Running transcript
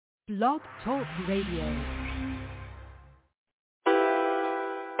Blog Talk Radio.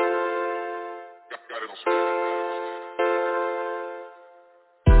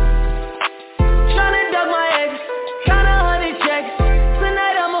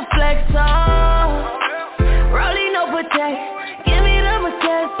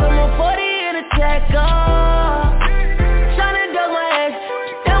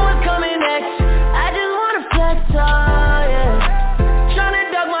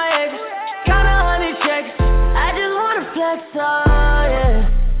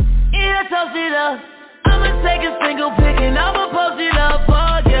 Take a single pic and I'ma post it up,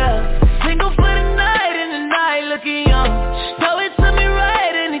 oh yeah. Single for the night and the night looking young. Throw it to me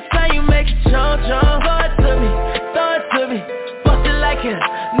right anytime you make it jump, jump. Throw it to me, bust it like a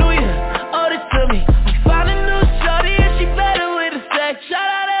New Year, owe it to me. I found a new shorty and she better with the sex. Shout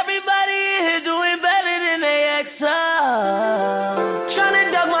out everybody in here doing better than they ex. Tryna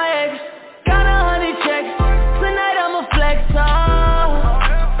duck my ex, got 100 checks. Tonight I'ma flex,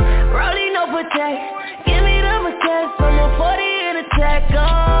 Rollie no protect. I'm on 40 in a tech,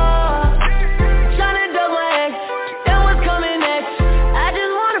 tryna duck my ex, then what's coming next? I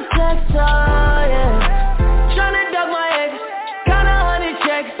just wanna flex, yeah. Tryna duck my ex, got 100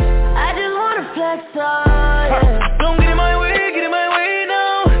 checks. I just wanna flex, yeah. Don't get in my way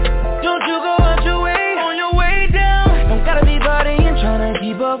now. Don't you go out your way, on your way down. Don't gotta be bodying, tryna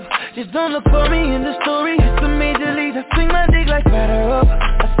keep up. Just don't look for me in the story. It's the major leagues, I swing my dick like batter up.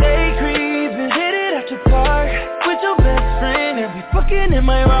 I stay creepin', hit it after park. Your best friend and be fucking in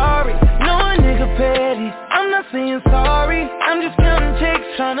my Rari. No a nigga petty, I'm not saying sorry. I'm just counting checks,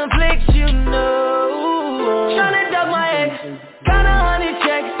 tryna flex, you know. Tryna duck my ex, got 100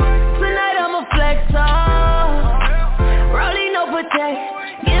 checks. Tonight I'ma flex, Rollie no protect.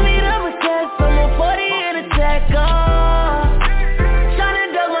 Give me the protect, I'm on 40 in a tech,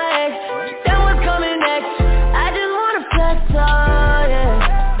 Tryna duck my ex, then what's coming next? I just wanna flex,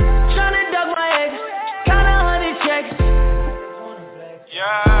 yeah. Tryna duck my ex, got 100 checks.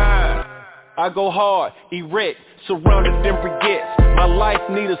 Yeah, I go hard, erect, surrounded in briquettes. My life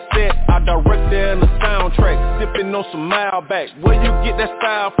need a set, I direct there in the soundtrack. Sipping on some Malbec, where you get that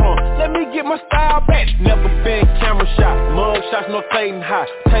style from? Let me get my style back. Never been camera shot, mug shots, no Clayton high.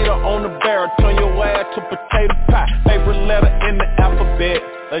 Tater on the barrel, turn your ass to potato pie. Favorite letter in the alphabet,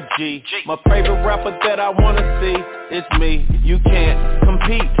 a G. My favorite rapper that I wanna see is me. You can't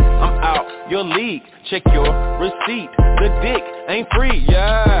compete, I'm out your league. Check your receipt, the dick ain't free,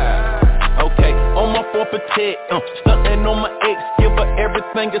 yeah. Okay, on my forfeit, stuntin' on my ex. Give her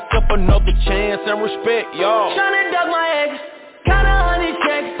everything except another chance and respect, y'all. Tryna duck my ex, got 100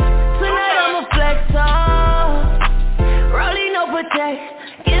 checks. Tonight I'ma flex, Rollie no protect.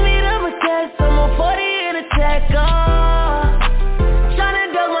 Give me the protect, I'm on 40 in a tech, Tryna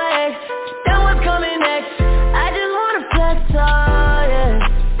duck my ex, then what's coming next? I just wanna flex, yeah.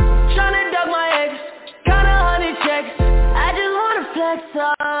 Tryna duck my ex, got 100 checks. I just wanna flex,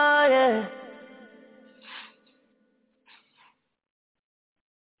 yeah.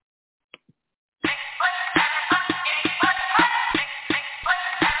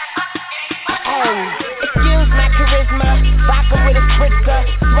 Excuse my charisma, vodka with a spritzer,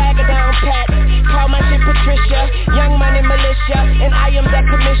 swagger down pat, call my shit Patricia, young money militia, and I am the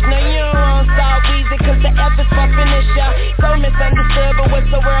commissioner. You don't want to solve easy cause the F is for finisher. So misunderstood, but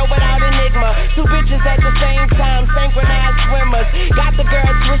what's the world without enigma? Two bitches at the same time, synchronized swimmers. Got the girl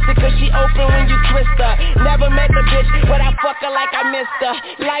twisted cause she open when you twist her. Never met the bitch, but I fuck her like I missed her.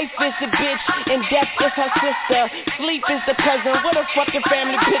 Life is the bitch, and death is her sister. Sleep is the cousin, what a fucking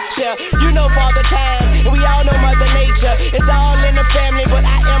family picture. You know Father Time, and we all know Mother Nature. It's all in the family, but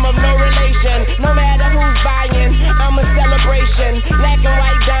I am of no relation. No matter who's buying, I'm a celebration. Black and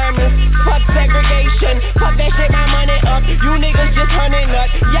white diamonds, fuck segregation. Fuck that shit, my money up. You niggas just hunting up.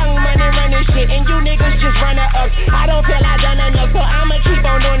 Young money running shit, and you niggas just running up. I don't feel I done enough, so I'ma keep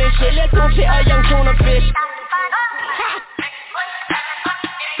on doing this shit. Let's do shit, a young tuna fish.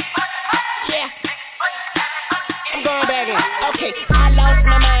 Yeah, I'm going back in. Okay, I lost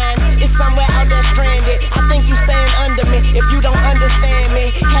my mind. It's somewhere out there stranded. I think you staying under me if you don't understand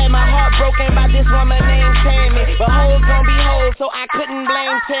me. Had my heart broken by this woman named Tammy, but hoes gon' be hoes, so I couldn't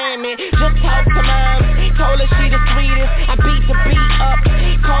blame Tammy. Just talk to mom, told her she the sweetest. I beat the beat up,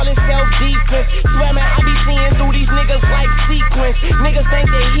 call it self-defense. Swear man, I be seeing through these niggas like sequence. Niggas think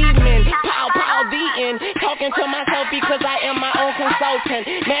they heathen, pow pow beating. Talking to myself because I am my own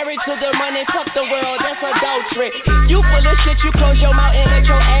consultant. Married to the money, fuck the world, that's adultery. You full of shit, you close your mouth and let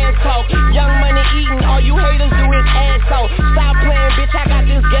your ass talk. Young money eating, all you haters do is ass talk. Stop playing, bitch, I got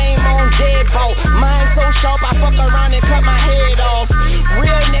this game on deadbolt. Mine so sharp, I fuck around and cut my head off.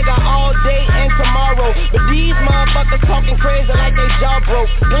 Real nigga But these motherfuckers talking crazy like they jaw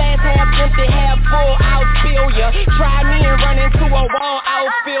broke. Glass half empty, half full, I'll spill ya. Try me and run into a wall,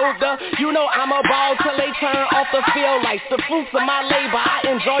 outfielder. You know I'm a ball till they turn off the field lights. The fruits of my labor,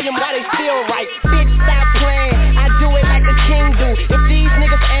 I enjoy them while they still right. Bitch, stop playing, I do it like the king do. If these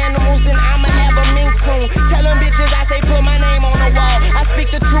niggas animals, then I'ma have a mink soon. Tell them bitches I say put my name on the wall. I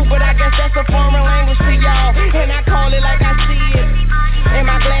speak the truth, but I guess that's a foreign language to y'all. And I call it like I see it, and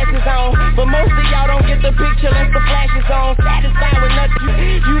my glasses on. But most of y'all don't get the picture unless the flash is on. Satisfied with nothing,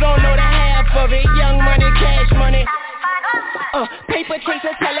 you don't know the half of it. Young money, cash money. Paper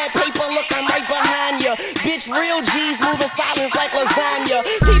chaser, tell that paper, look, I'm right behind ya. Bitch, real G's moving silence like lasagna.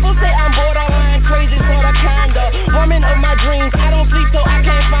 People say I'm borderline crazy, sorta kinda. Woman of my dreams, I don't sleep so I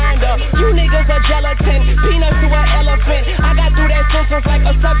can't find her. You niggas are gelatin, peanuts to an elephant. I got through that sentence like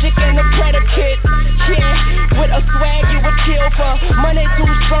a subject and a predicate. Yeah, with a swag you would kill for. Money too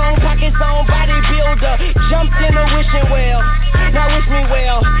strong, pockets on bodybuilder. Jumped in a wishing well, now wish me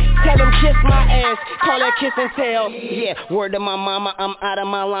well. Tell them kiss my ass, call that kiss and tell. Yeah, word to my mama, I'm out of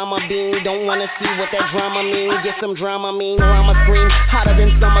my llama bean. Don't wanna see what that drama mean. Get some drama mean, or I'ma scream hotter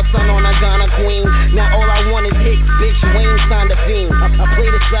than summer sun on a Ghana queen. Now all I want is hits, bitch, Wayne signed a fiend. I play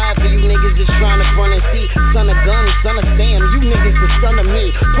the side for you niggas just trying to front and see. Son of gun, son of Sam, you niggas the son of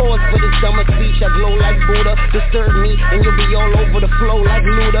me. Pause for this dumber speech, I glow like Buddha. Disturb me, and you'll be all over the flow like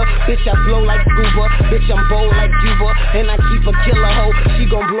Luda. Bitch, I flow like scuba, bitch, I'm bold like Cuba. And I keep a killer hoe, she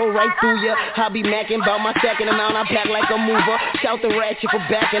gon' blow right through ya. I be macking about my second amount, I pack like a mover. Shout the ratchet for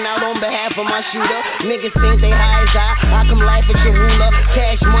backing out on behalf of my shooter. Niggas think they high as I come laugh at your ruler.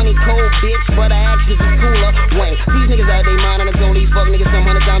 Cash money cold, bitch, but our actions is cooler. Wayne, these niggas out they mind, and I told these fuck niggas some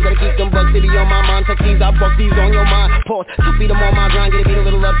 100 times that I keep them bucks city on my mind. Tuck these, I buck these on your mind. Pause, I feed them on my grind, get a beat a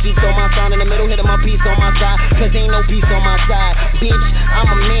little up, keep on my sound in the middle, hit my piece on my side, cause ain't no peace on my side. Bitch, I'm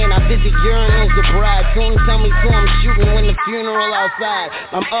a man, I visit urinals with bride. Soon tell me so I'm shooting when the funeral outside.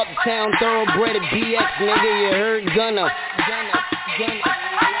 I'm uptown, thoroughbred at BX, nigga, you heard Gunna.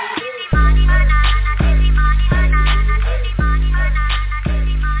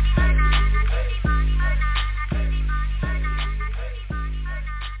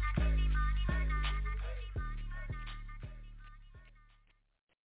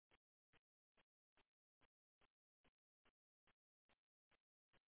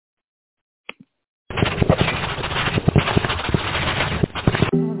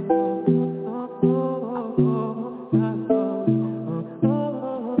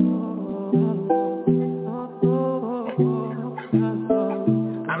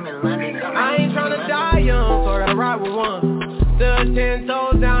 Stood 10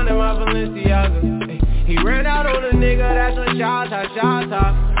 toes down in my Balenciaga. He ran out on a nigga, that's a shot.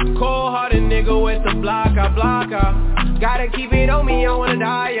 Cold-hearted nigga with the blocker. Gotta keep it on me, I wanna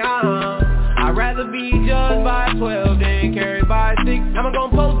die young. I'd rather be judged by 12 than carried by 6. I'ma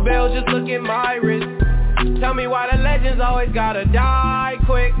gon' post bail, just look at my wrist. Tell me why the legends always gotta die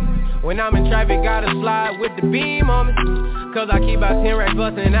quick. When I'm in traffic, gotta slide with the beam on me. Cause I keep out 10 racks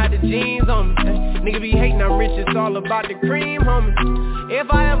bustin' out the jeans on me. Nigga be hatin', I'm rich, it's all about the cream, homie. If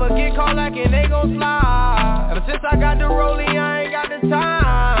I ever get caught lacking, they gon' slide. Ever since I got the rollie, I ain't got the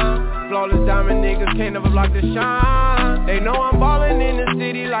time. Flawless diamond niggas can't never block the shine. They know I'm ballin' in the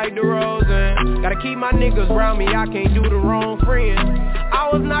city like DeRozan. Gotta keep my niggas round me, I can't do the wrong friend. I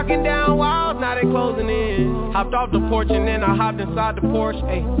was knocking down walls, now they closing in. Hopped off the porch and then I hopped inside the Porsche.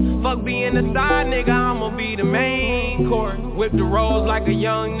 Ayy, fuck being the side nigga, I'ma be the main course. Whip the rolls like a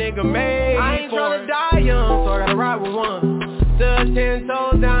young nigga made. I ain't tryna die young, so I gotta ride with one. Stood 10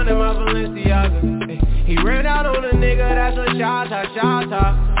 toes down in my Balenciaga. Ayy, he ran out on a nigga, that's a shot.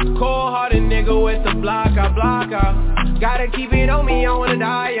 Cold-hearted nigga with the blocker. Gotta keep it on me, I wanna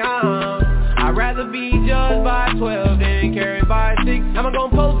die young. I'd rather be judged by 12 than carried by 6. I'ma gon'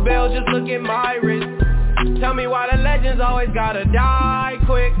 post bail, just look at my wrist. Tell me why the legends always gotta die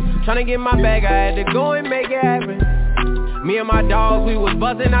quick. Tryna get my bag, I had to go and make it happen. Me and my dogs, we was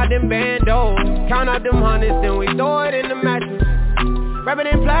bustin' out them bandos. Count out them hundreds, then we throw it in the mattress. Wrap it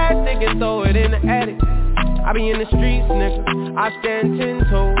in plastic and throw it in the attic. I be in the streets, nigga, I stand 10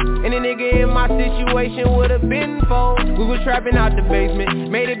 toes. Any nigga in my situation would've been fold. We was trapping out the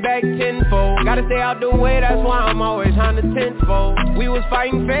basement, made it back tenfold. Gotta stay out the way, that's why I'm always on the tenfold. We was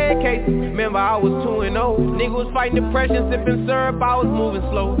fighting fair cases, remember I was 2-0. Nigga was fighting depression, sipping syrup, I was moving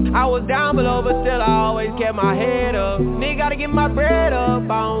slow. I was down below, but still I always kept my head up. Nigga gotta get my bread up,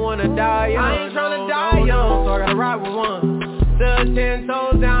 I don't wanna die young. I ain't tryna die young, so I gotta ride with one. Stood 10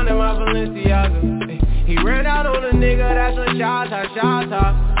 toes down in my Balenciaga. He ran out on a nigga, that's a shot.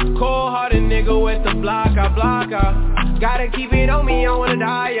 Cold-hearted nigga with the blocker. Gotta keep it on me, I wanna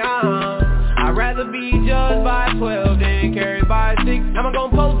die young. I'd rather be magic. I'ma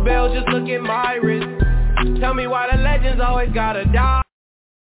gon' post bail, just look at my wrist. Tell me why the legends always gotta die.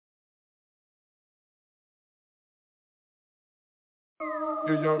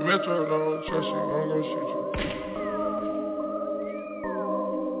 If young Metro don't trust you, I'm gon' shoot you.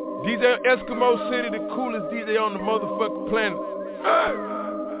 DJ Eskimo City, the coolest DJ on the motherfucking planet.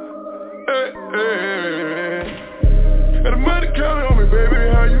 Got the money counting on me, baby,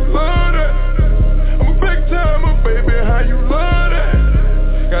 how you love that? I'm a big timer, baby, how you love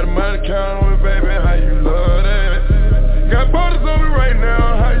that? Got the money counting on me, baby, how you love that? Got borders on me right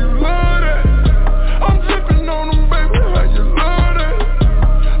now, how you love that? I'm dripping on them, baby, how you love that?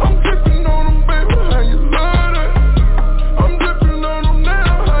 I'm dripping on them, baby, how you love that? I'm dripping on them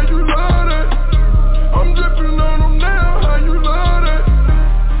now, how you love that? I'm dripping on them now, how you love that?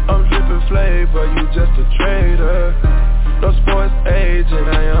 I'm dripping flavor, you just a trader. No sports agent,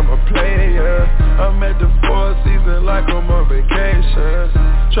 I am a player. I'm at the Four Seasons like I'm on vacation.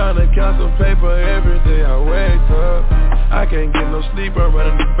 Tryna count some paper every day I wake up. I can't get no sleep, I'm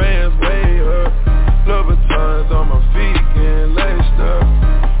running the bands way up. Louboutins on my feet getting laced up.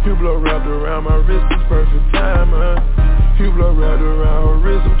 Hublot wrapped around my wrist, it's perfect time, huh? Hublot wrapped around her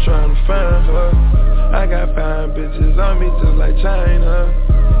wrist, I'm tryna find her. I got fine bitches on me just like China.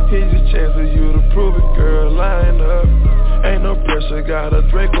 Here's your chance for you to prove it, girl, line up. Ain't no pressure, got a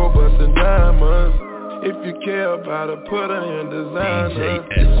Draco bustin' diamonds. If you care about her, put her in designer. DJ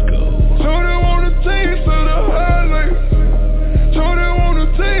Esco. So they want a taste of the highlights. So they want a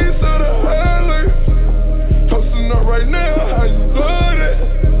taste of the highlights. Toasting up right now, how you love that?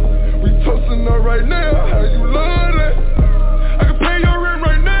 We toasting up right now, how you love that? I can pay your rent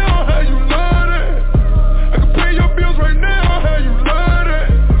right now, how you love that? I can pay your bills right now, how you love that?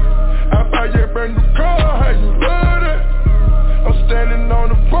 I buy your brand new car, how you love that? I'm standing on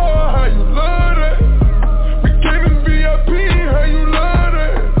the bar, how you love that? We came in VIP, how you love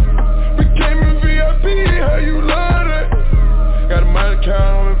that? We came in VIP, how you love that? Got a money count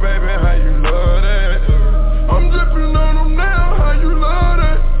on me, baby, how you love that? I'm dripping on them now, how you love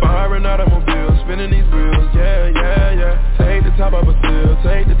that? Firing automobiles, spinning these wheels, yeah, yeah, yeah. Take the top of a seal,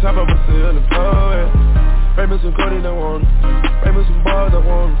 take the top of a seal and blow it. Bring me some Cody, I want it. Bring me some bars, I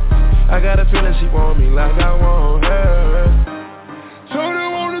want it. I got a feeling she want me like I want her. So they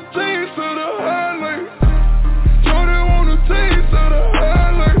want a taste of the highlights. So they want a taste of the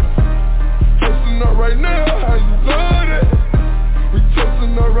highlights. Toasting up right now, how you love that? We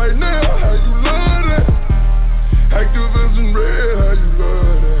toasting up right now, how you love that? Activism red, how you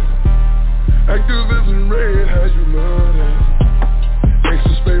love that? Activism red, how you love that?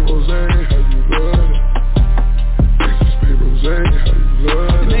 Extra spade rose, how you love that? Extra spade rose, how you love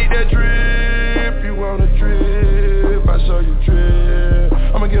that? You need that drip, you want a drip, I show you drip.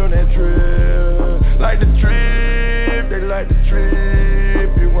 I'ma get on that drip. Like the drip, they like the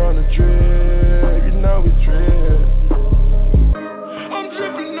drip. You wanna drip, you know we drip. I'm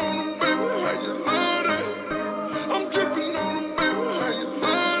dripping on them, baby, how you love that? I'm dripping on them, baby, how you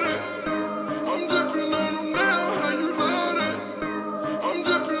love that? I'm dripping on them now, how you love that? I'm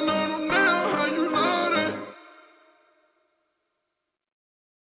dripping on them now, how you love that?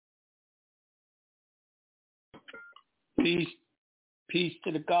 Peace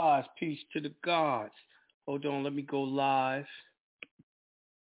to the gods, peace to the gods. Hold on, let me go live.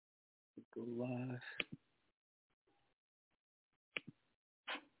 Go live.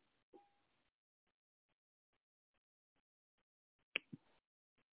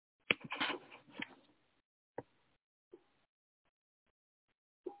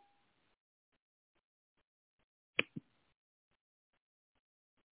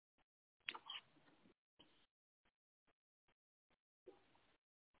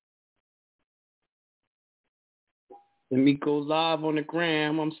 Let me go live on the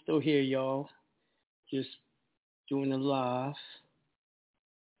gram. I'm still here, y'all. Just doing the live.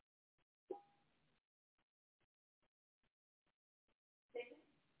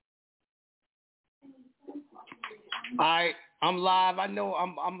 Alright, I'm live. I know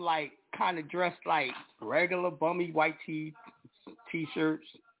I'm like kind of dressed like regular bummy white t-shirts,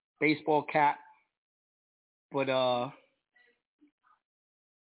 baseball cap. But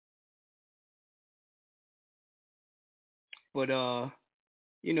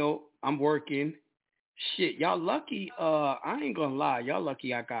you know, I'm working. Shit, y'all lucky. I ain't gonna lie, y'all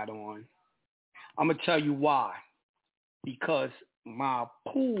lucky I got on. I'm gonna tell you why. Because my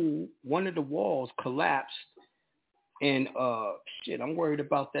pool, one of the walls collapsed, and shit, I'm worried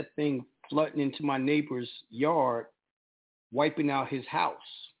about that thing flooding into my neighbor's yard, wiping out his house.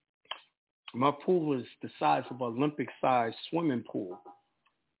 My pool is the size of an Olympic-sized swimming pool,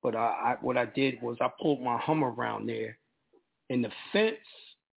 but what I did was I pulled my Hummer around there And the fence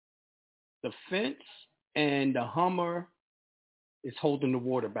and the Hummer is holding the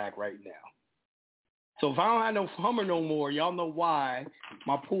water back right now. So if I don't have no Hummer no more, y'all know why.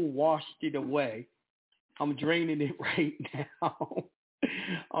 My pool washed it away. I'm draining it right now.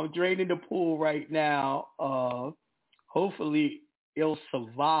 I'm draining the pool right now. Hopefully it'll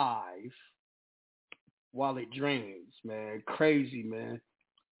survive while it drains, man. Crazy, man.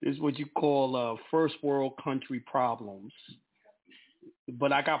 This is what you call first world country problems.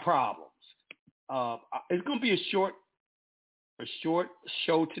 But I got problems. It's gonna be a short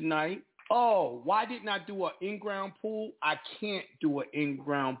show tonight. Oh, why didn't I do an in-ground pool? I can't do an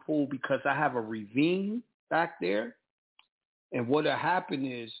in-ground pool because I have a ravine back there. And what'll happen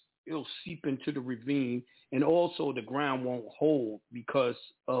is it'll seep into the ravine, and also the ground won't hold because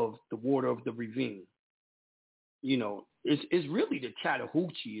of the water of the ravine. You know, it's really the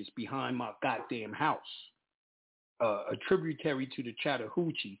Chattahoochee is behind my goddamn house, a tributary to the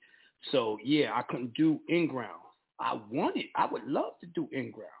Chattahoochee. So, yeah, I couldn't do in-ground. I would love to do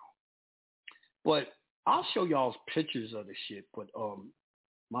in-ground. But I'll show y'all pictures of the shit. But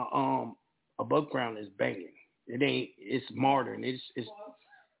my above ground is banging. It's modern. It's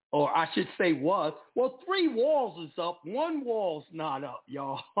or I should say was. Well, 3 walls is up. 1 wall's not up,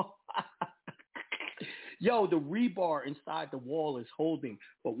 y'all. Yo, the rebar inside the wall is holding.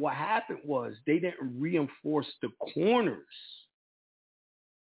 But what happened was they didn't reinforce the corners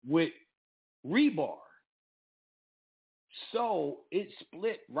with rebar. So it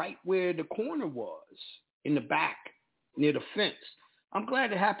split right where the corner was in the back near the fence. I'm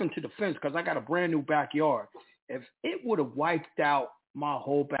glad it happened to the fence because I got a brand new backyard. If it would have wiped out my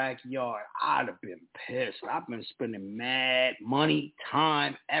whole backyard, I'd have been pissed. I've been spending mad money,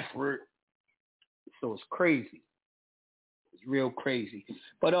 time, effort. So it's crazy. It's real crazy.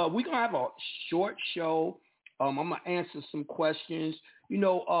 But we're going to have a short show. I'm going to answer some questions. You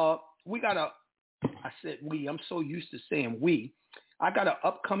know, we got I said we. I'm so used to saying we. I got an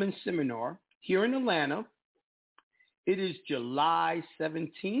upcoming seminar here in Atlanta. It is July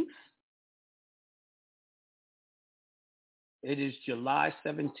 17th. It's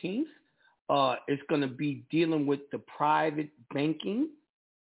going to be dealing with the private banking.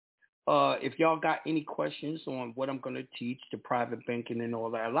 If y'all got any questions on what I'm going to teach, the private banking and all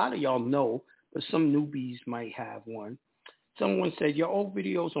that, a lot of y'all know, but some newbies might have one. Someone said, your old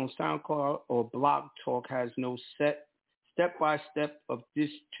videos on SoundCloud or Blog Talk has no step-by-step of this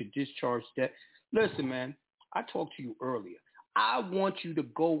to discharge debt. Listen, man, I talked to you earlier. I want you to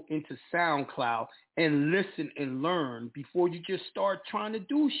go into SoundCloud and listen and learn before you just start trying to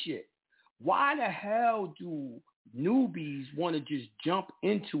do shit. Why the hell do newbies want to just jump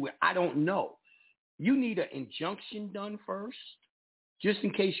into it? I don't know. You need an injunction done first, just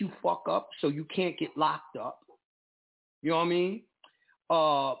in case you fuck up so you can't get locked up. You know what I mean?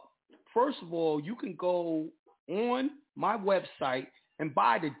 First of all, you can go on my website and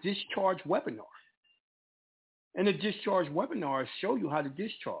buy the discharge webinar. And the discharge webinar show you how to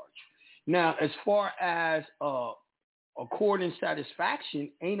discharge. Now, as far as accord and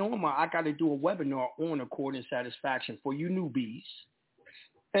satisfaction, ain't on I got to do a webinar on accord and satisfaction for you newbies.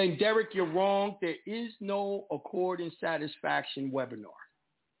 And Derek, you're wrong. There is no accord and satisfaction webinar.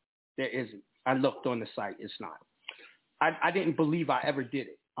 There isn't. I looked on the site. It's not. I didn't believe I ever did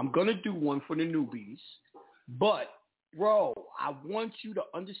it. I'm going to do one for the newbies. But, bro, I want you to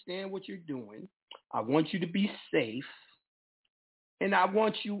understand what you're doing. I want you to be safe. And I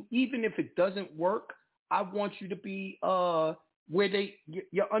want you, even if it doesn't work, I want you to be where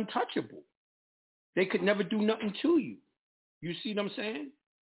you're untouchable. They could never do nothing to you. You see what I'm saying?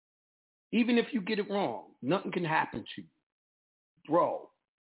 Even if you get it wrong, nothing can happen to you. Bro,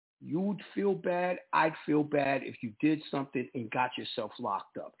 you'd feel bad. I'd feel bad if you did something and got yourself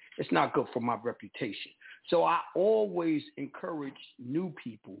locked up. It's not good for my reputation. So I always encourage new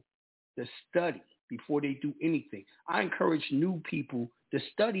people to study before they do anything. I encourage new people to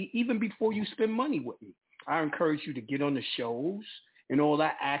study even before you spend money with me. I encourage you to get on the shows and all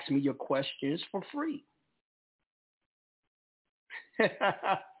that. Ask me your questions for free.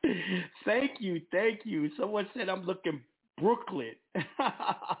 Thank you. Someone said I'm looking Brooklyn.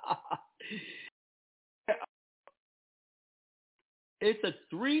 It's a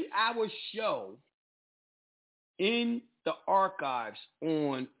 3-hour show in the archives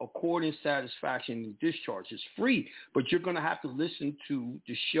on accord and satisfaction and discharge. It's free, but you're going to have to listen to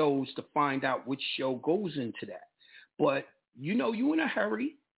the shows to find out which show goes into that. But, you know, you in a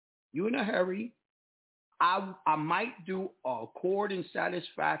hurry. I might do a accord and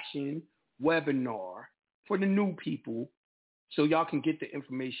satisfaction webinar for the new people so y'all can get the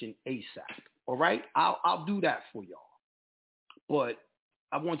information ASAP. All right? I'll do that for y'all. but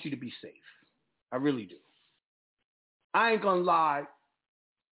I want you to be safe. I really do. I ain't gonna lie.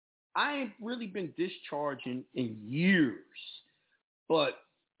 I ain't really been discharging in years, but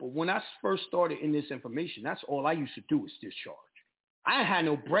when I first started in this information, that's all I used to do was discharge. I ain't had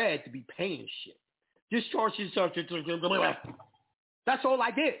no bread to be paying shit. Discharge. That's all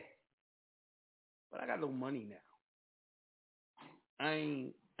I did. But I got no money now. I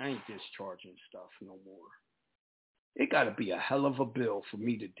ain't discharging stuff no more. It got to be a hell of a bill for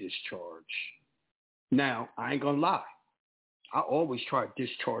me to discharge. Now, I ain't gonna lie. I always try to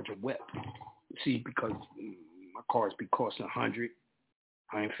discharge a whip. See, because my cars be costing $100,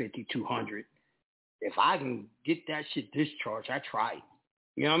 $150, $200. If I can get that shit discharged, I try it.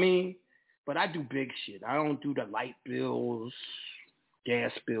 You know what I mean? But I do big shit. I don't do the light bills,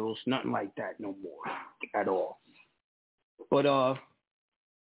 gas bills, nothing like that no more at all. But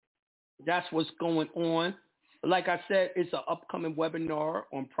that's what's going on. Like I said, it's an upcoming webinar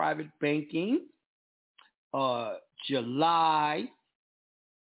on private banking. July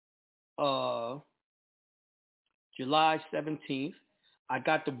 17th. I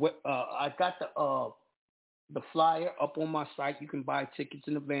got the flyer up on my site. You can buy tickets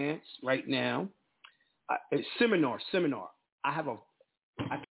in advance right now. It's seminar. I'm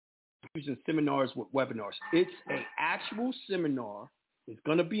using seminars with webinars. It's an actual seminar. It's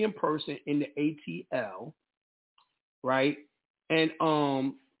gonna be in person in the ATL, right? And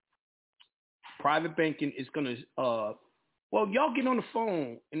private banking is gonna y'all get on the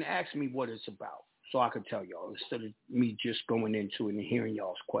phone and ask me what it's about, so I can tell y'all instead of me just going into it and hearing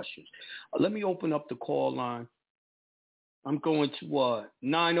y'all's questions. Let me open up the call line. I'm going to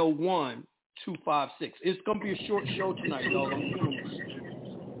 901-256. It's gonna be a short show tonight, y'all. I'm feeling it.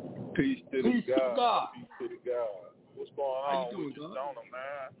 Peace to the God. Peace to the God. What's going on? How you doing, Jonah,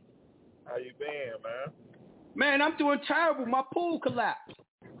 man? How you been, man? Man, I'm doing terrible. My pool collapsed.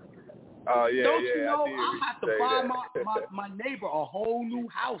 Oh, yeah, Don't you know I have to buy my neighbor a whole new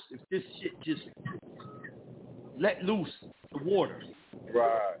house if this shit just let loose the water.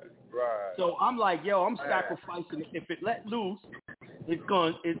 Right. So I'm like, yo, I'm sacrificing. If it let loose, it's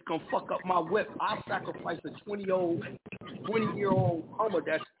gonna fuck up my whip. I'll sacrifice a 20-year-old Hummer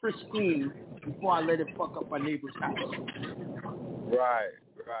that's pristine before I let it fuck up my neighbor's house. Right.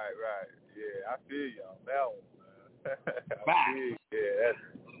 Yeah, I feel you on that one, man. Yeah, that's...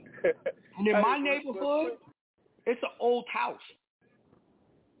 And in my neighborhood, it's an old house.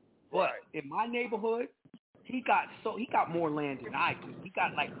 But in my neighborhood, he got more land than I do. He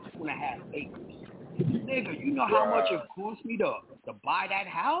got like 2.5 acres. Nigga, you know how much it cost me to buy that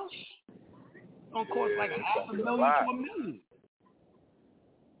house? It's gonna cost like $500,000 to $1 million.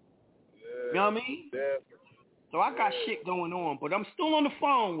 Yeah, you know what I mean? Definitely. So I got shit going on, but I'm still on the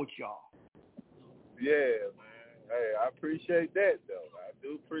phone with y'all. Yeah, man. Hey, I appreciate that, though. I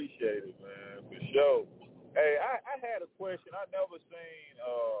do appreciate it, man, for sure. Hey, I had a question. I never seen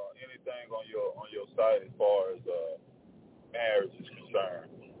anything on your site as far as marriage is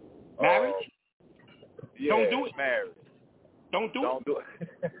concerned. Marriage? Yeah, don't do it. Marriage. Don't do it.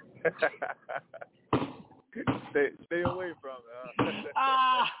 Stay away from it.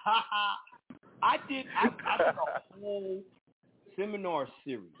 I did a whole seminar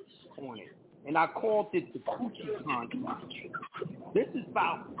series on it, and I called it the Coochie Contract. This is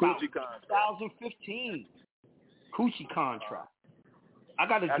about 2015 Coochie Contract. I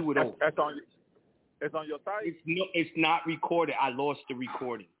got to do it over. It's on your site? It's not recorded. I lost the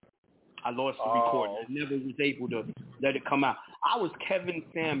recording. I never was able to let it come out. I was Kevin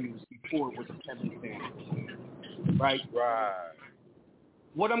Samuels before it was Kevin Samuels. Right.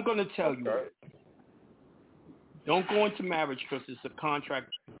 What I'm going to tell you is, don't go into marriage because it's a contract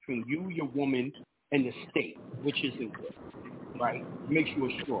between you, your woman, and the state, which isn't good. Right? Makes you a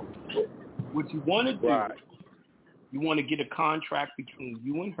straw. What you want to do, you want to get a contract between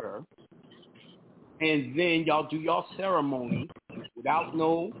you and her, and then y'all do y'all ceremony without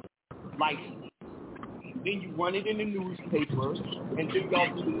no license. Then you run it in the newspaper, and then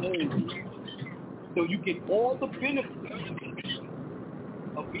y'all do the news. So you get all the benefits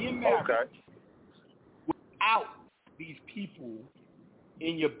of being married without these people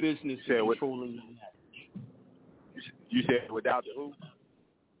in your business controlling your marriage. You said without the who?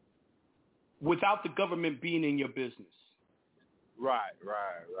 Without the government being in your business. Right.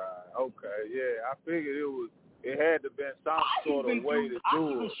 Okay, yeah. I figured it had to be some sort of way to do it. I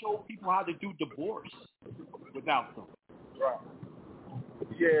even show people how to do divorce without them. Right.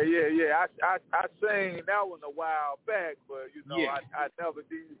 Yeah. I seen that one a while back, but I never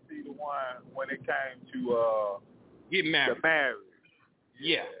did see the one when it came to get married. The marriage.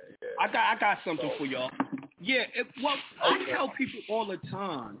 Yeah. I got something for y'all. Yeah, I tell people all the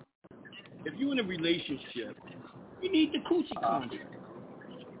time, if you're in a relationship, you need the coochie contract.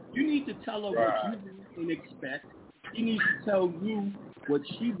 You need to tell her what you want and expect. She needs to tell you what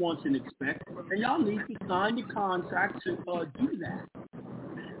she wants and expect. And y'all need to sign the contract to do that.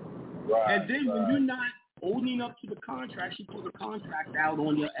 And then when you're not owning up to the contract, she pull the contract out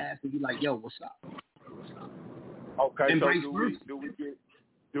on your ass and be like, yo, what's up? Okay, and so vice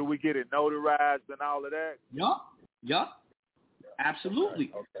do we get it notarized and all of that? Yup.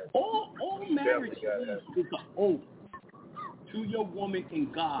 Absolutely. Okay. All marriage is an oath to your woman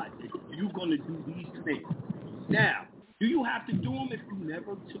and God that you're going to do these things. Now, do you have to do them if you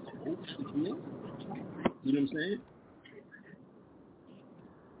never took an oath to do them? You know what I'm saying?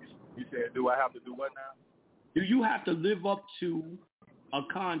 You said, do I have to do what now? Do you have to live up to a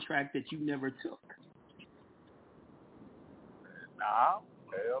contract that you never took? Nah,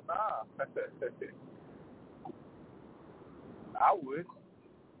 hell nah. I would.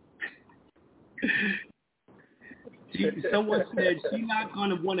 Someone said she's not going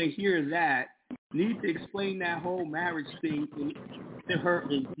to want to hear that. Need to explain that whole marriage thing to her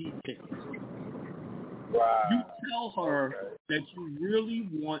in detail. Right. You tell her that you really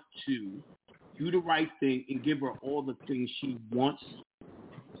want to do the right thing and give her all the things she wants,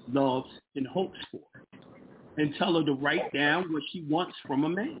 loves, and hopes for. And tell her to write down what she wants from a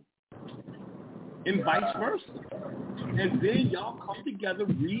man. And vice versa. And then y'all come together,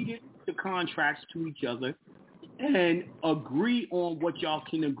 read the contracts to each other, and agree on what y'all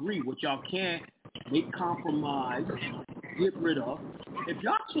can agree, what y'all can't make compromise, get rid of. If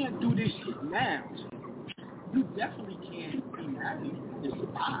y'all can't do this shit now, you definitely can't be married and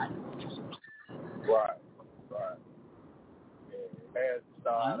survive. Right. Yeah, it has to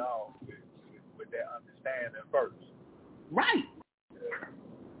start off with that understanding first. Right. Yeah.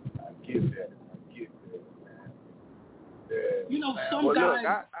 I get that, man. Yeah, you know, man. some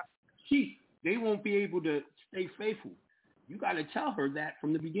guys cheat. They won't be able to stay faithful. You got to tell her that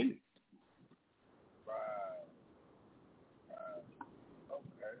from the beginning. Right.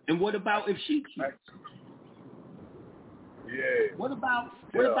 Okay. And what about if she cheats? Yeah. What about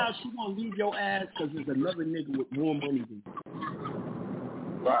she gonna leave your ass because there's another nigga with more money than you?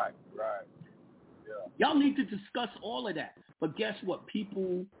 Right. Yeah. Y'all need to discuss all of that. But guess what?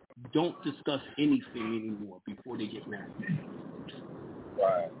 People don't discuss anything anymore before they get married.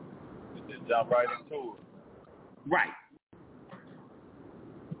 Right. Just jump right into it. Right.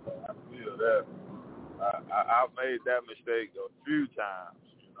 I feel that. I've made that mistake a few times,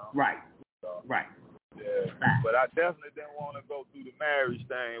 you know. Right. So, right. Yeah. But I definitely didn't want to go through the marriage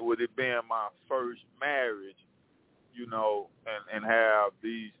thing with it being my first marriage, you know, and have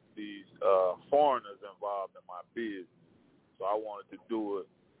these foreigners involved in my business. So I wanted to do it.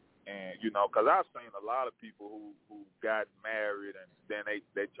 And, you know, because I've seen a lot of people who got married and then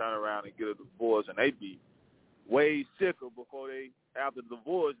they turn around and get a divorce and they be way sicker after the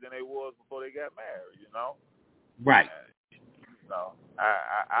divorce than they was before they got married, you know? Right. And, you know,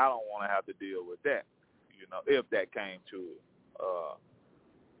 I don't want to have to deal with that, you know, if that came to,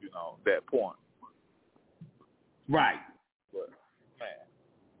 you know, that point. Right.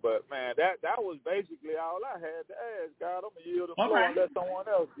 But man, that was basically all I had to ask, God. I'm going to yield the all floor right. and let someone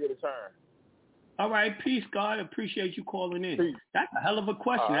else get a turn. All right. Peace, God. Appreciate you calling in. Peace. That's a hell of a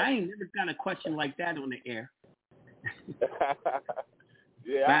question. Right. I ain't never got a question like that on the air.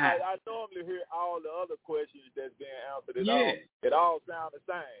 Yeah, I normally hear all the other questions that's being answered. It all sounds the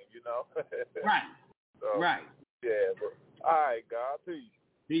same, you know. Right. So, right. Yeah, but all right, God, peace.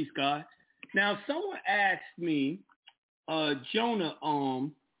 Peace, God. Now, someone asked me, Jonah,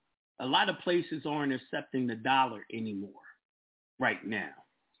 a lot of places aren't accepting the dollar anymore right now.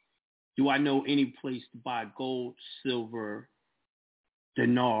 Do I know any place to buy gold, silver,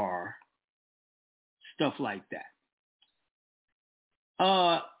 dinar, stuff like that?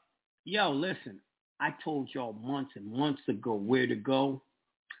 Listen, I told y'all months and months ago where to go.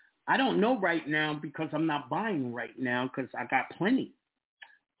 I don't know right now because I'm not buying right now because I got plenty.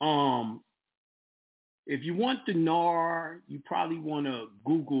 If you want dinar, you probably want to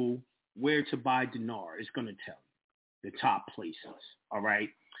Google where to buy dinar. It's going to tell you the top places, all right?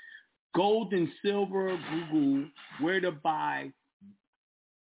 Gold and silver, Google where to buy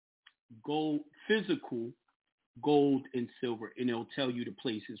gold, physical gold and silver, and it'll tell you the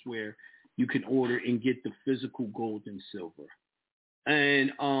places where you can order and get the physical gold and silver.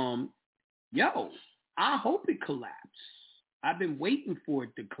 And, I hope it collapses. I've been waiting for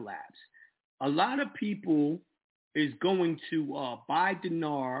it to collapse. A lot of people is going to buy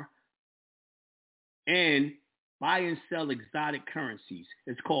dinar and buy and sell exotic currencies.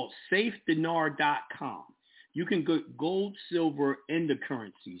 It's called safedinar.com. You can get gold, silver, and the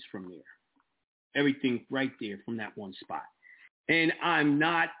currencies from there. Everything right there from that one spot. And I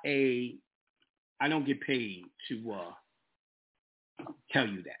don't get paid to tell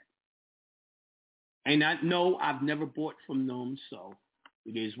you that. And I've never bought from them, so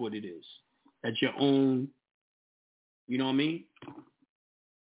it is what it is. At your own, you know what I mean?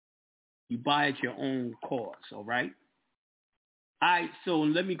 You buy at your own cost, all right? All right, so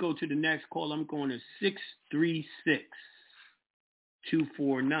let me go to the next call. I'm going to 636-249.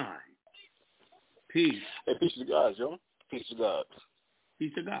 Peace. Hey, peace to God, Joe. Peace to God.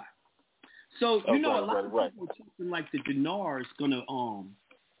 Peace to God. So, a lot of people are talking like the dinar is going to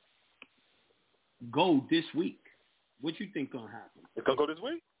go this week. What you think going to happen? It's going to go this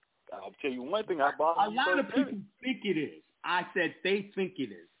week? I'll tell you one thing. I bought a lot of people think it is. I said they think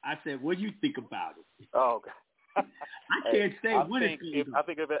it is. I said, what do you think about it? Oh, okay. I can't say when it's going to go. I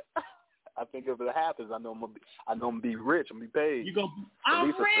think if it happens, I know I'm gonna be rich. I'm gonna be paid. You gonna? At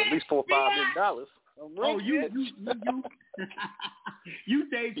least $4 or $5 million. I'm rich. Oh, you you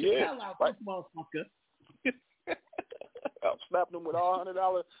Dave Chappelle out this motherfucker. I'm snapping them with all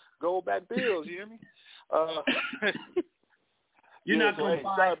 $100 gold back bills. You hear me? You're not gonna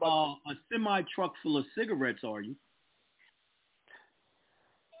buy a semi truck full of cigarettes, are you?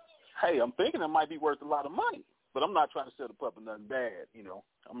 Hey, I'm thinking it might be worth a lot of money, but I'm not trying to set up for nothing bad. You know,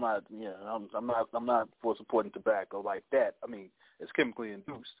 I'm not. Yeah, I'm not for supporting tobacco like that. I mean, it's chemically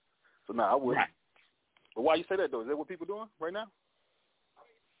induced, so no, I wouldn't. Right. But why you say that though? Is that what people doing right now?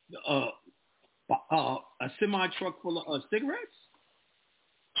 A semi truck full of cigarettes?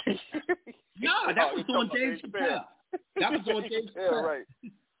 No, that was on Dave Chappelle. That was on Dave Chappelle. Right.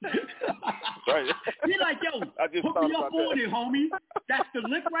 Right. You're like, yo, hook me up on it, homie. That's the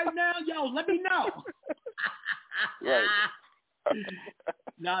lick right now? Yo, let me know. Right.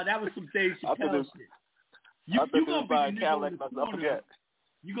 No, that was some Dave Chappelle shit. You're going to be the nigga on the corner.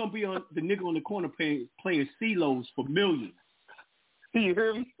 You're going to be on the nigga on the corner playing CeeLos for millions. You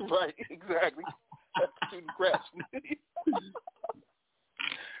hear me? Right, exactly. That's shooting craps.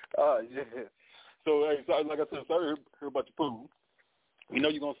 Yeah. So, hey, like I said, sorry heard about your food. We know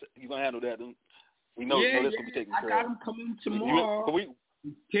you're gonna handle that. We know that's gonna be taken care of. I got them coming tomorrow.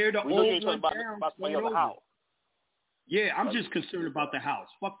 Tear the old one down. About the other house. Yeah, I'm just concerned about the house.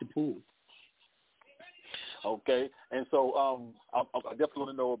 Fuck the pool. Okay, and so I definitely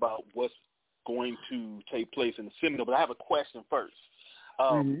want to know about what's going to take place in the seminar, but I have a question first.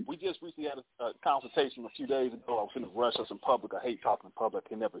 We just recently had a consultation a few days ago. I was in a rush. I was in public. I hate talking in public. I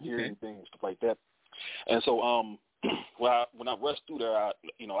can never hear anything and stuff like that. And so when I rushed through there, I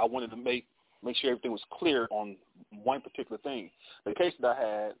wanted to make sure everything was clear on one particular thing. The case that I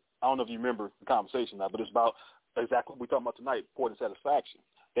had, I don't know if you remember the conversation now, but it's about exactly what we're talking about tonight, port and satisfaction.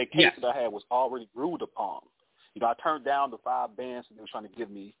 That case that I had was already ruled upon. I turned down the 5 bands that they were trying to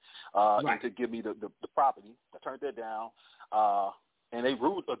give me and to give me the property. I turned that down, and they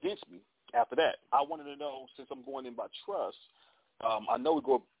ruled against me after that. I wanted to know, since I'm going in by trust, I know we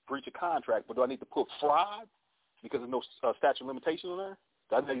go breach of contract, but do I need to put fraud because there's no statute of limitations on there?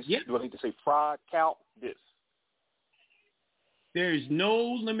 Do I need to say fraud, count, this? There's no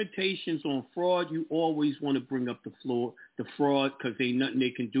limitations on fraud. You always want to bring up the fraud because ain't nothing they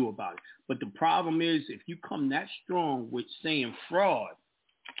can do about it. But the problem is if you come that strong with saying fraud,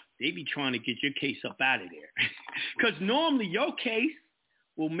 they be trying to get your case up out of there. Because normally your case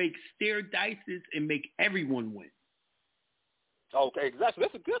will make stare dices and make everyone win. Okay, exactly.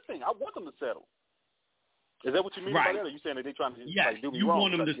 That's a good thing. I want them to settle. Is that what you mean by that? Or are you saying that they're trying to do me wrong? You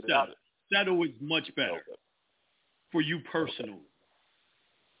want them to settle. Settle is much better for you personally. Okay.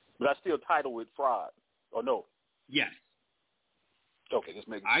 But I still title it fraud, or no? Yes. Okay, just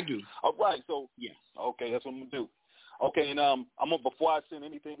make it. I do. All right, so yes. Okay, that's what I'm gonna do. Okay, and before I send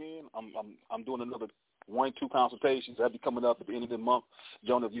anything in, I'm doing another 1-2 consultations. That'll be coming up at the end of the month.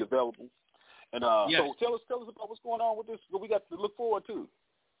 Jonah, if you're available. And so tell us about what's going on with this. What we got to look forward to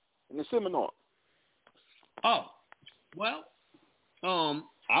in the seminar. Oh, well,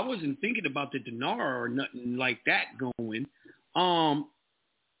 I wasn't thinking about the dinar or nothing like that going.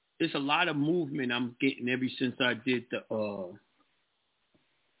 There's a lot of movement I'm getting ever since I did the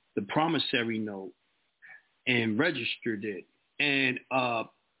promissory note and registered it. And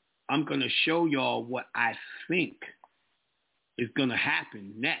I'm going to show y'all what I think is going to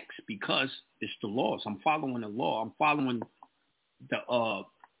happen next because it's the laws. I'm following the law. I'm following the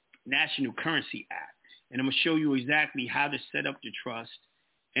National Currency Act. And I'm going to show you exactly how to set up the trust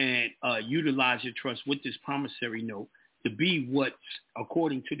and utilize your trust with this promissory note to be what,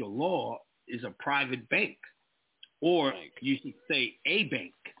 according to the law, is a private bank. Or you should say a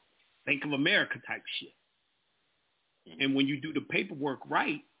bank, Bank of America type shit. And when you do the paperwork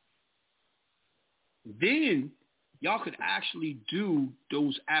right, then y'all could actually do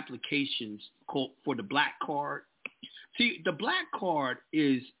those applications called for the black card. See, the black card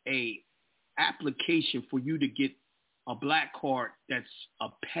is a application for you to get a black card that's a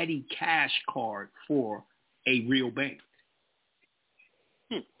petty cash card for a real bank.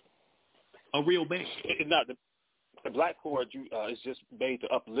 A real bank. It's not the black card. Is just made to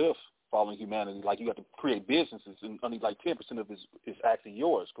uplift fallen humanity. Like you have to create businesses, and only like 10% of it is actually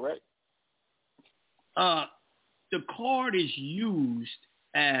yours. Correct? The card is used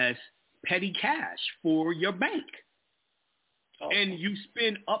as petty cash for your bank, and you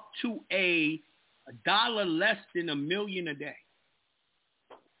spend up to $1 less than $1 million a day.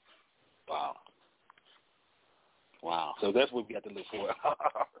 Wow. So that's what we have to look for.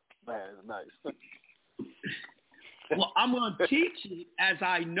 Man, it's nice. Well, I'm going to teach it as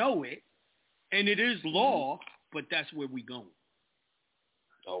I know it, and it is law, but that's where we going.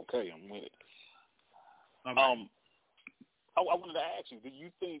 Okay, I'm with it. Right. I wanted to ask you, do you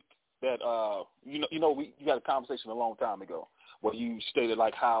think that you had a conversation a long time ago where you stated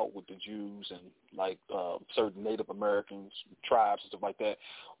like how with the Jews and like certain Native Americans, tribes and stuff like that,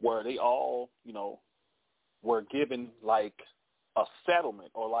 where they all, were given like a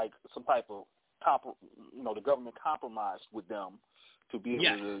settlement or like some type of the government compromised with them to be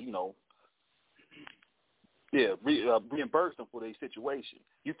able to, reimburse them for their situation.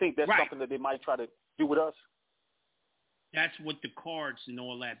 You think that's something that they might try to do with us? That's what the cards and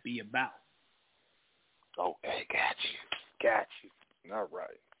all that be about. Okay, got you. All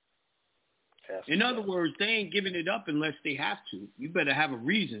right. In other words, they ain't giving it up unless they have to. You better have a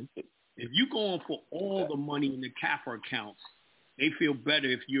reason. If you going for all the money in the CAFR accounts, they feel better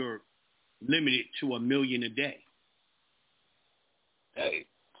if you're limited to $1 million a day. Hey,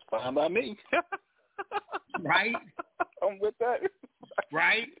 it's fine by me. Right? I'm with that.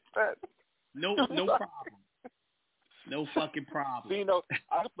 Right? No problem. No fucking problem.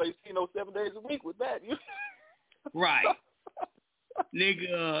 I play 7 days a week with that. Right.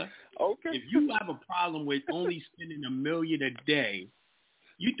 Nigga, okay. If you have a problem with only spending $1 million a day,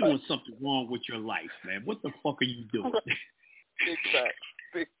 you're doing something wrong with your life, man. What the fuck are you doing?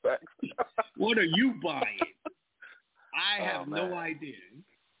 Big facts. What are you buying? I have no idea.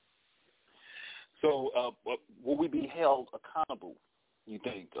 So will we be held accountable, you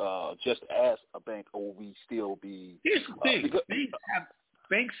think, just as a bank, or will we still be... Here's the thing.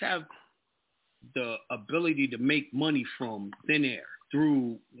 Banks have the ability to make money from thin air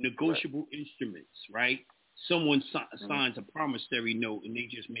through negotiable instruments, right? Someone signs a promissory note and they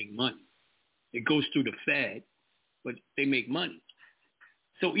just make money. It goes through the Fed, but they make money.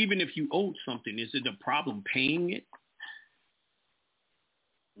 So even if you owed something, is it a problem paying it?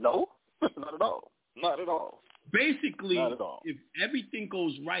 No, not at all. Not at all. Basically, not at all. If everything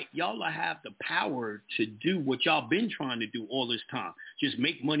goes right, y'all have the power to do what y'all been trying to do all this time. Just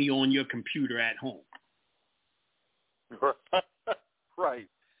make money on your computer at home. Right.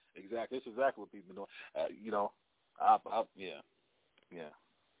 Exactly. That's exactly what people are doing.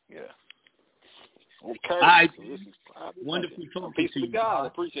 Yeah. Okay. Wonderful talking Peace to you. Peace to God. I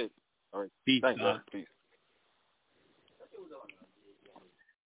appreciate it. All right. Peace, thanks, God. Peace.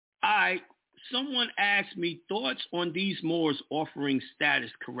 All right. Someone asked me thoughts on these Moors offering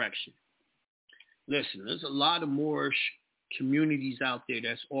status correction. Listen, there's a lot of Moorish communities out there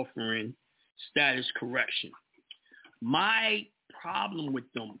that's offering status correction. My problem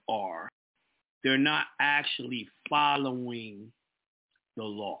with them are they're not actually following the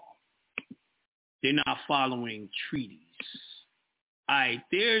law. They're not following treaties. All right,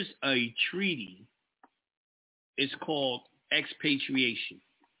 there's a treaty. It's called expatriation.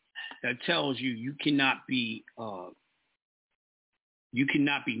 That tells you cannot be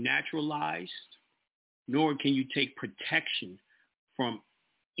naturalized, nor can you take protection from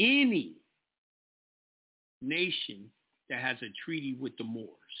any nation that has a treaty with the Moors.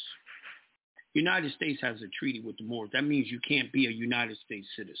 The United States has a treaty with the Moors. That means you can't be a United States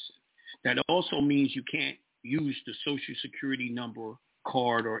citizen. That also means you can't use the Social Security number,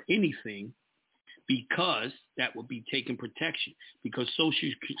 card, or anything, because that would be taking protection. Because Social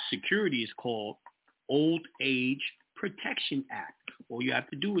Security is called Old Age Protection Act. All you have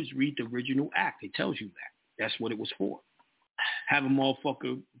to do is read the original act. It tells you that. That's what it was for. Have a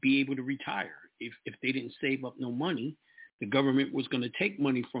motherfucker be able to retire. If they didn't save up no money, the government was going to take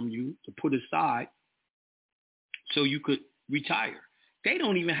money from you to put aside so you could retire. They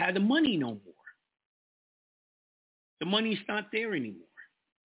don't even have the money no more. The money's not there anymore.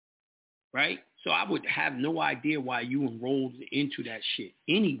 Right? So I would have no idea why you enrolled into that shit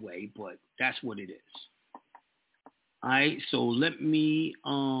anyway, but that's what it is. All right, so let me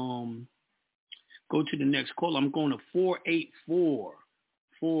go to the next call. I'm going to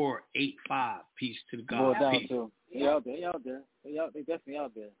 484-485. Peace to the God. Down Peace. too. They out there. They definitely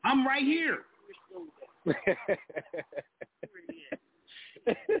out there. I'm right here.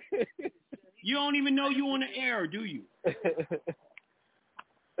 You don't even know you on the air, do you?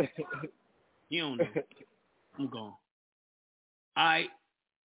 You don't know. I'm going. All right.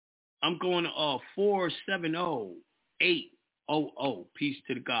 I'm going to 470-800. Peace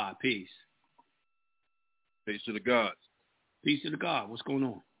to the God. Peace. Peace to the gods. Peace to the God. What's going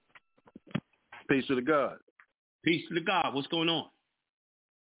on? Peace to the God. Peace to the God. What's going on?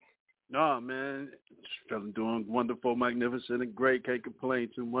 Nah, man. Feeling doing wonderful, magnificent, and great. Can't complain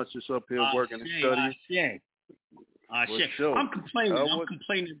too much. Just up here working and studying. Sure. I'm complaining. I'm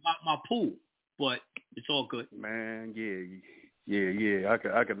complaining about my pool, but it's all good. Man, yeah. I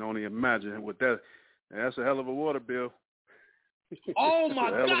can only imagine what that. That's a hell of a water bill. Oh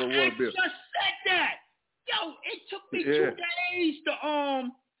my God! I just said that. Yo, it took me 2 days to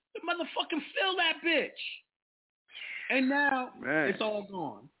motherfucking fill that bitch, and now it's all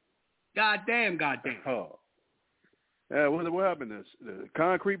gone. Goddamn. Oh. Yeah, what happened? The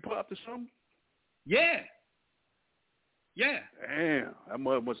concrete popped or something? Yeah. Damn,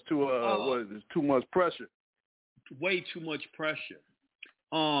 that was too too much pressure. Way too much pressure.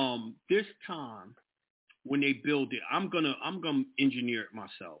 This time when they build it, I'm gonna engineer it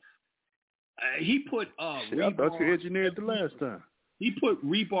myself. He put rebar. I thought you engineered the last time. He put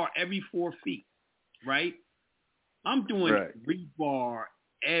rebar every 4 feet, right? I'm doing rebar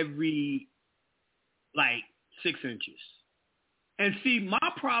every 6 inches. And see,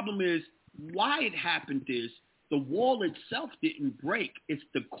 my problem is why it happened is the wall itself didn't break. It's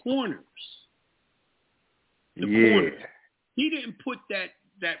the corners. Corners. He didn't put that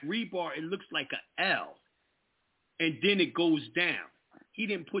rebar, it looks like a L, and then it goes down. He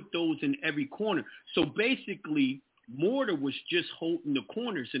didn't put those in every corner. So basically, mortar was just holding the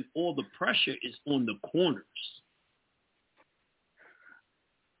corners, and all the pressure is on the corners.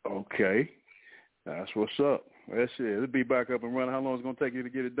 Okay. That's what's up. That's it. It'll be back up and running. How long is it going to take you to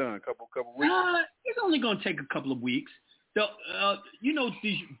get it done? A couple weeks? It's only going to take a couple of weeks.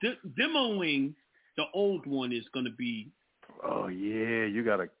 Demoing the old one is going to be... Oh, yeah. You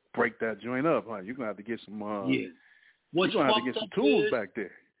got to break that joint up, huh? You're going to have to get some... You're going to have to get some tools back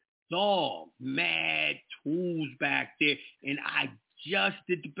there. Dog, mad tools back there. And I just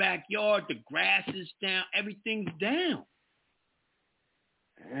did the backyard. The grass is down. Everything's down.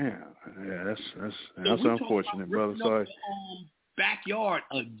 Yeah, that's unfortunate, brother. Sorry. Backyard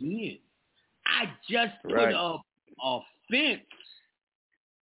again. I just put a fence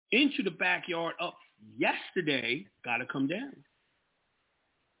into the backyard up yesterday. Got to come down.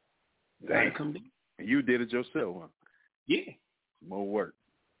 And you did it yourself, huh? Yeah. More work.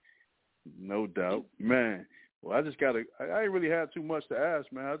 No doubt. Man, well, I ain't really had too much to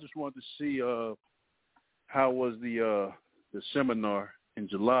ask, man. I just wanted to see how was the seminar in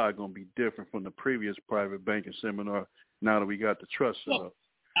July going to be different from the previous private banking seminar now that we got the trust set up?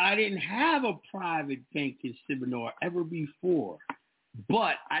 I didn't have a private banking seminar ever before,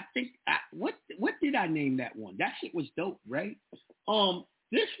 but I think what did I name that one? That shit was dope, right?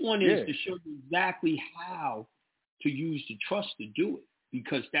 This one is to show you exactly how to use the trust to do it,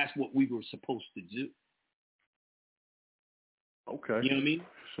 because that's what we were supposed to do. Okay. You know what I mean?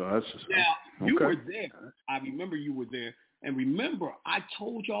 So that's now you were there. I remember you were there. And remember, I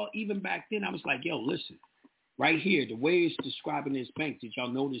told y'all even back then, I was like, yo, listen, right here, the way it's describing this bank, did y'all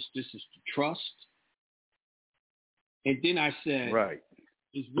notice this is the trust? And then I said,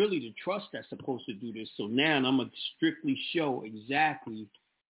 it's really the trust that's supposed to do this. So now I'm going to strictly show exactly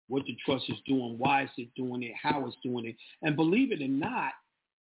what the trust is doing, why is it doing it, how it's doing it. And believe it or not,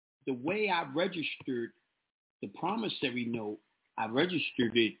 the way I registered the promissory note, I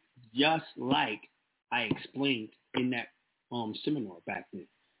registered it just like I explained in that seminar back then.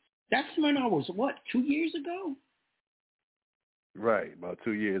 That seminar was 2 years ago? Right, about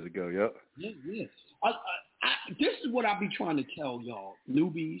 2 years ago, yep. Yeah. This is what I be trying to tell y'all,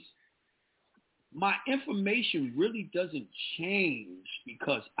 newbies. My information really doesn't change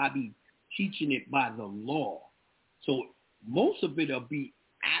because I be teaching it by the law. So most of it will be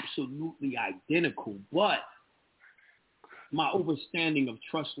absolutely identical, but my understanding of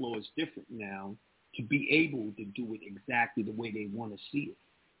trust law is different now to be able to do it exactly the way they want to see it.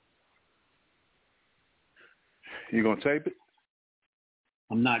 You going to tape it?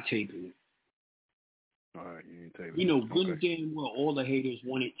 I'm not taping it. All right, you ain't taping it. You know, good damn well all the haters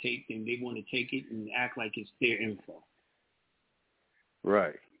want it taped and they want to take it and act like it's their info.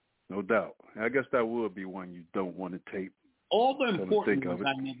 Right. No doubt. I guess that would be one you don't want to tape. All the important ones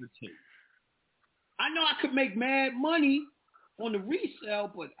I never tape. I know I could make mad money on the resale,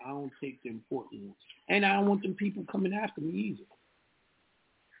 but I don't take the important ones. And I don't want them people coming after me either.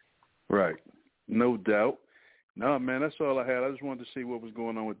 Right. No doubt. No, man, that's all I had. I just wanted to see what was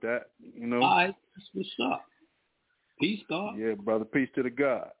going on with that. You know? All right. That's what's up. Peace, God. Yeah, brother. Peace to the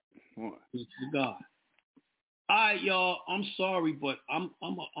God. Peace to God. All right, y'all. I'm sorry, but I'm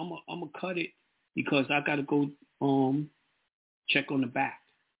gonna cut it because I gotta go check on the back.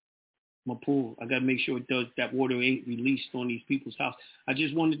 My pool. I gotta make sure it does that water ain't released on these people's house. I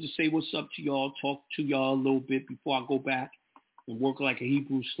just wanted to say what's up to y'all, talk to y'all a little bit before I go back and work like a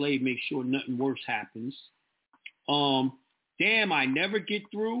Hebrew slave, make sure nothing worse happens. Damn, I never get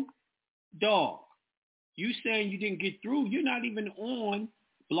through? Dog. You saying you didn't get through, you're not even on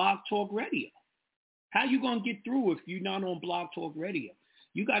Blog Talk Radio. How you gonna get through if you're not on Blog Talk Radio?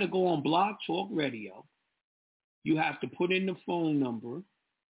 You gotta go on Blog Talk Radio. You have to put in the phone number.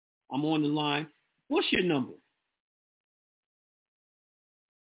 I'm on the line. What's your number?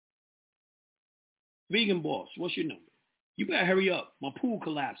 Vegan Boss, what's your number? You better hurry up. My pool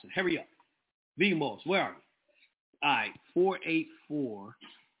collapsing. Hurry up. Vegan Boss, where are you? All right, 484.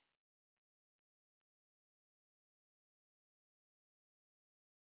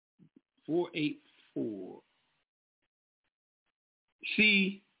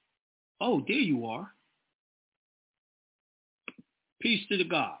 See, oh, there you are. Peace to the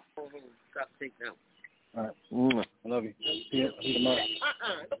God. Stop taking out. All right. I love you. See you tomorrow.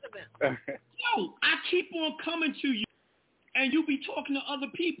 Look at that. Yo, I keep on coming to you, and you be talking to other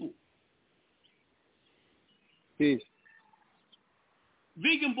people. Peace.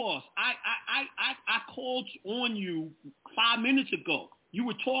 Vegan Boss, I called on you 5 minutes ago. You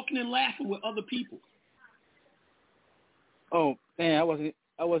were talking and laughing with other people. Oh, man, I wasn't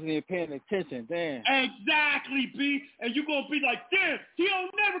even paying attention. Damn. Exactly, B. And you gonna be like, damn, he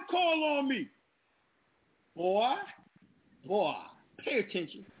don't never call on me. Boy, pay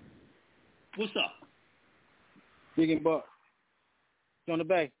attention. What's up? Vegan Boss. On the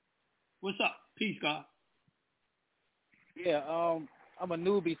bay. What's up? Peace, God. Yeah, I'm a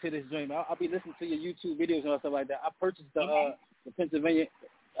newbie to this joint. I'll be listening to your YouTube videos and stuff like that. I purchased the Pennsylvania.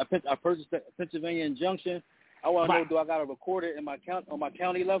 I purchased the Pennsylvania injunction. I want to know, do I got to record it in my on my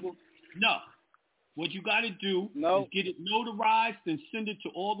county level? No. What you got to do is get it notarized and send it to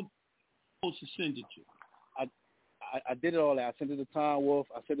all the people to send it to. I did it all that. I sent it to Tom Wolf.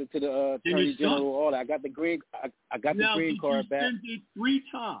 I sent it to the Attorney General. All that. I got the green. I got the green card back. Send it 3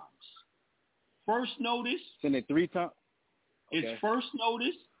 times. First notice. Send it 3 times. Okay. It's first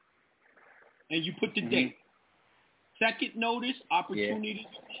notice, and you put the date. Second notice, opportunity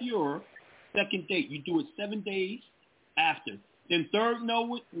to cure. Second date, you do it 7 days after. Then third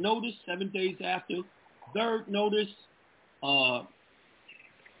notice, 7 days after. Third notice,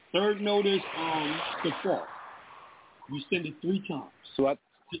 default. You send it 3 times. To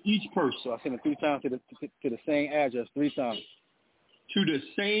each person. So I send it 3 times to the same address 3 times. To the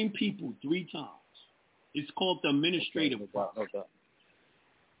same people 3 times. It's called the administrative process. Okay.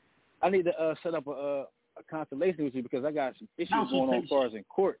 I need to set up a consultation with you because I got some issues going on as far as in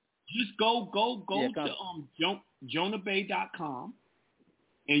court. Just go to jonahbay.com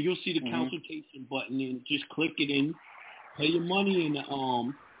and you'll see the consultation button and just click it in, pay your money and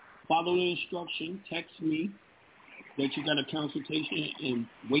follow the instruction, text me that you got a consultation and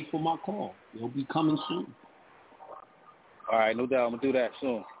wait for my call. It'll be coming soon. All right, no doubt. I'm going to do that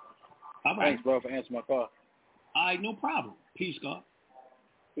soon. All right. Thanks, bro, for answering my call. All right, no problem. Peace, God.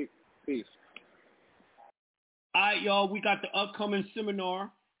 Peace. All right, y'all, we got the upcoming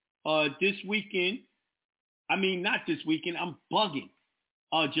seminar this weekend. I mean, not this weekend. I'm bugging.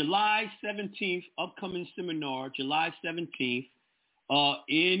 July 17th, upcoming seminar, July 17th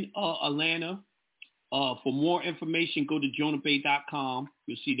in Atlanta. For more information, go to jonahbay.com.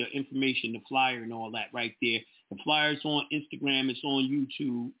 You'll see the information, the flyer and all that right there. The flyer's on Instagram. It's on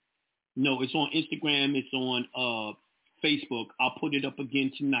YouTube. No, it's on Instagram. It's on Facebook. I'll put it up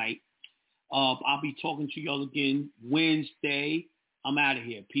again tonight. I'll be talking to y'all again Wednesday. I'm out of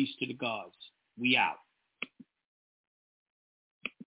here. Peace to the gods. We out.